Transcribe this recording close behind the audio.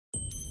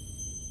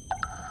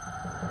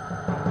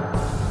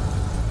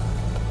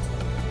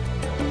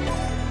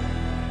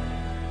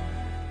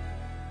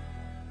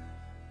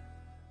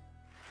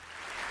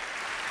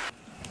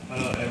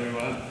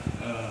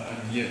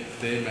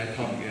today's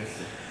topic is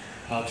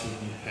how to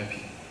be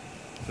happy.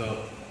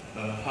 So,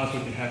 how to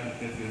be happy,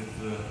 this is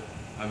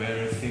a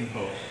very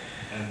simple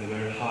and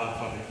very hard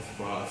topic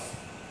for us.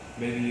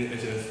 Maybe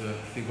it is the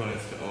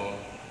simplest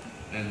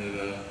and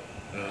the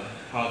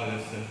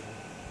hardest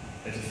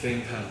at the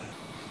same time.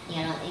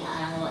 Around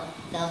the world.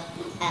 So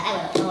I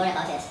will don't worry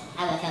about it.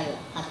 I will tell you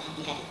how to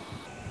be happy.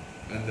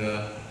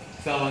 And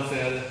someone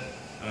said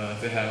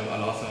they have a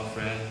lot of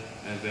friends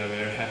and they are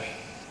very happy.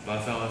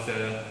 But someone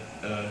said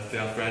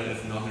their friend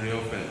is not a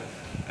real friend,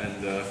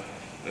 and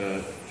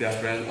their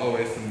friend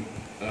always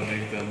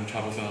make them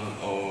troublesome,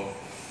 or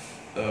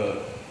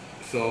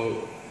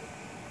so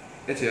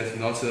it is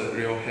not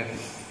real happy.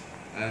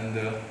 And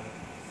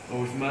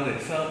with money,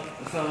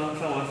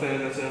 someone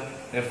said that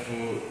if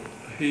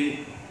he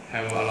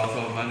have a lot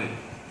of money,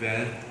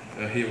 then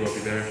he will be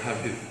very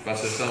happy. But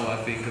someone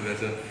think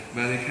that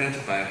money can't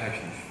buy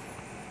happiness.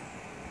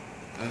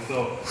 And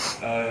so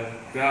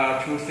there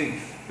are two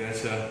things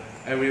that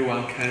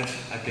everyone can't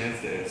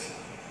against it.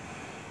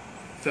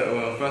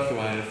 So first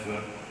one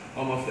is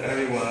almost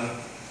everyone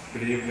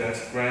believes that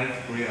friends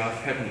bring us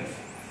happiness.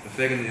 The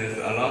second is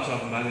a lot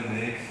of money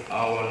makes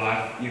our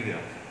life easier.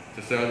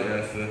 The third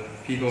is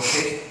people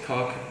hate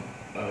talk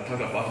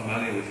about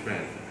money with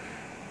friends.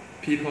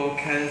 People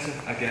can't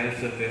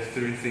against these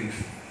three things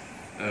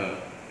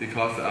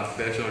because of a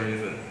special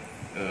reason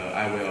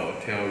I will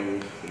tell you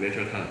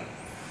later time.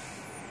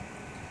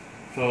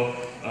 So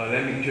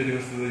let me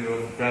introduce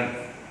your friends.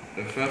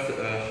 First,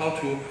 how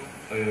to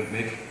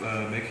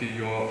make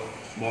you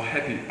more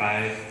happy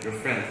by your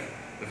friends.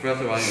 The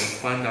first one is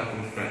find a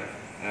good friend,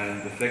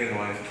 and the second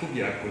one is to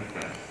be a good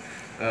friend.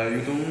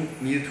 You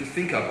don't need to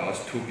think about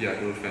to be a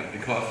good friend,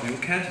 because you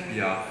can't be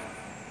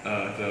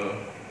the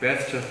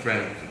best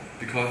friend,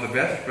 because the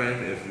best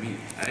friend is me.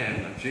 I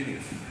am a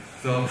genius.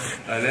 So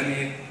let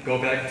me go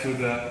back to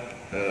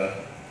the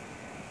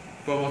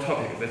formal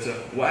topic, that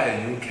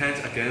why you can't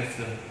against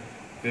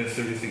these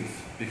three things.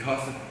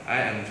 Because I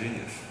am a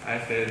genius. I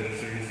say the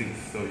three things,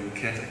 so you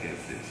can't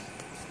against it.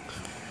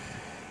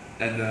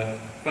 And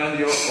find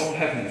your own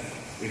happiness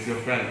with your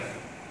friends.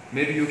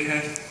 Maybe you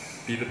can't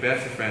be the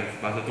best friend,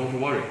 but don't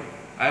worry,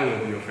 I will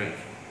be your friend.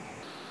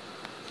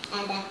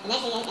 And the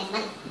next thing is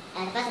money.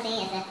 The first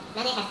thing is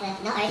money has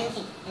no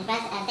urgency. And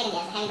second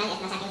is having money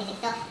is not sacrificing.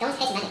 So don't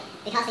hate money,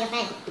 because your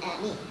friend,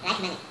 me,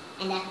 like money.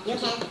 And you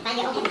can find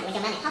your own happiness with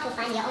your money. How to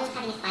find your own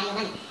happiness by your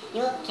money?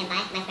 You can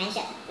buy my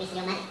friendship with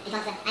your money,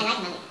 because I like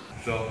money.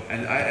 So,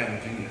 and I am a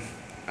genius.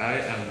 I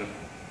am the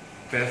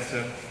best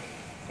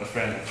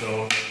friend.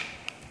 So,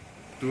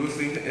 don't you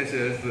think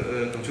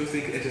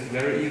it is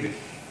very easy?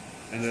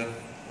 And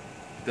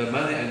the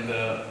money and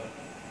the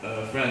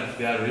friends,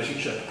 their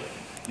relationship.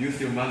 Use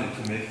your money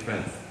to make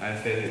friends. I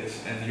said it,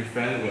 and your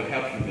friend will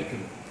help you make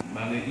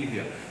money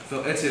easier.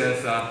 So it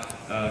is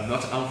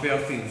not unfair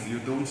things. You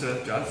don't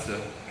just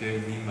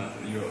give me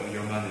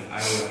your money. I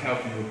will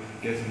help you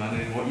get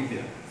money more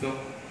easier. So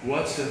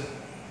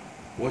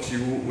what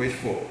you wait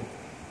for?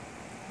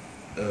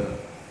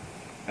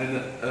 And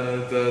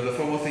the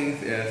formal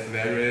things is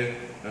very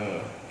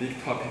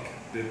big topic,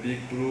 the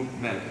big blue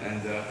map.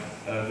 And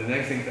the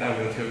next thing I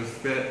will tell you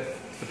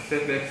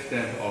specific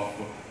step of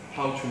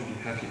how to be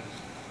happy.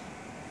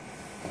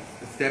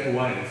 Step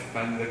one is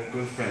find the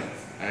good friends.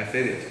 I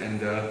said it. And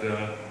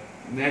the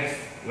next,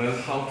 learn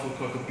how to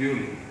talk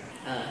bullying.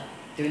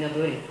 Do you know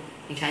bullying?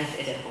 In Chinese,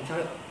 it is 红烧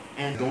肉.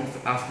 And don't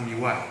ask me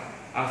why.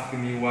 Ask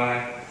me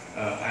why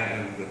I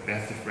am the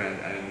best friend.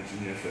 I am a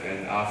genius,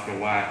 and ask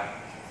why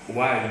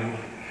you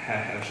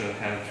should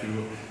have to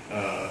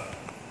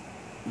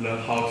learn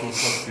how to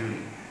talk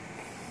bullying.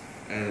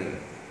 And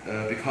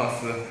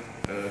because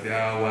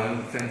there are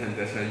one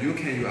sentence that you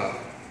can use up.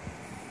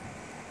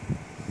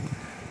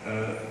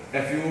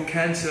 If you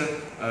can't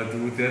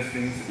do these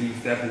things in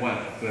step one,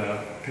 the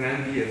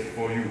plan B is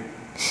for you.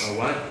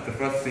 The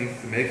first thing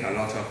is to make a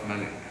lot of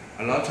money.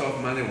 A lot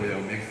of money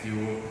will make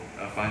you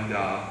find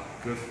a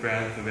good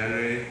friends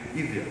very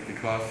easier,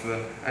 because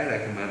I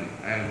like money.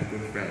 I am a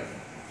good friend.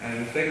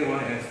 And the second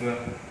one is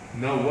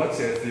know what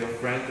is your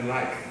friend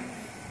like.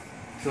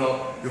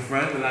 So your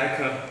friend like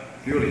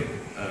bullying.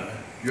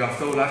 You are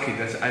so lucky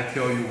that I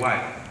tell you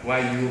why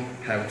you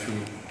have to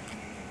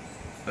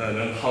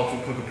learn how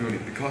to cook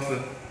bullying, because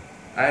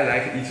I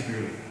like eat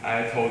bullying.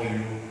 I told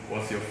you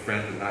what your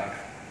friend like.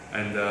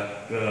 And the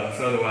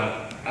third one,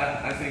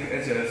 I think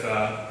it is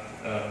a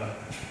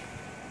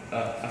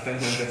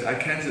sentence that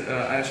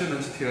I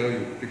shouldn't tell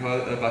you,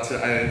 because but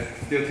I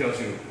still tell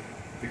you,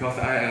 because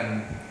I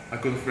am a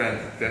good friend,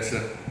 that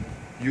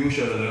you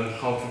should learn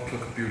how to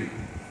cook bullying.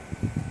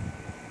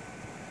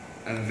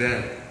 And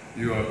then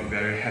you will be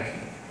very happy.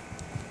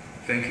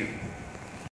 Thank you.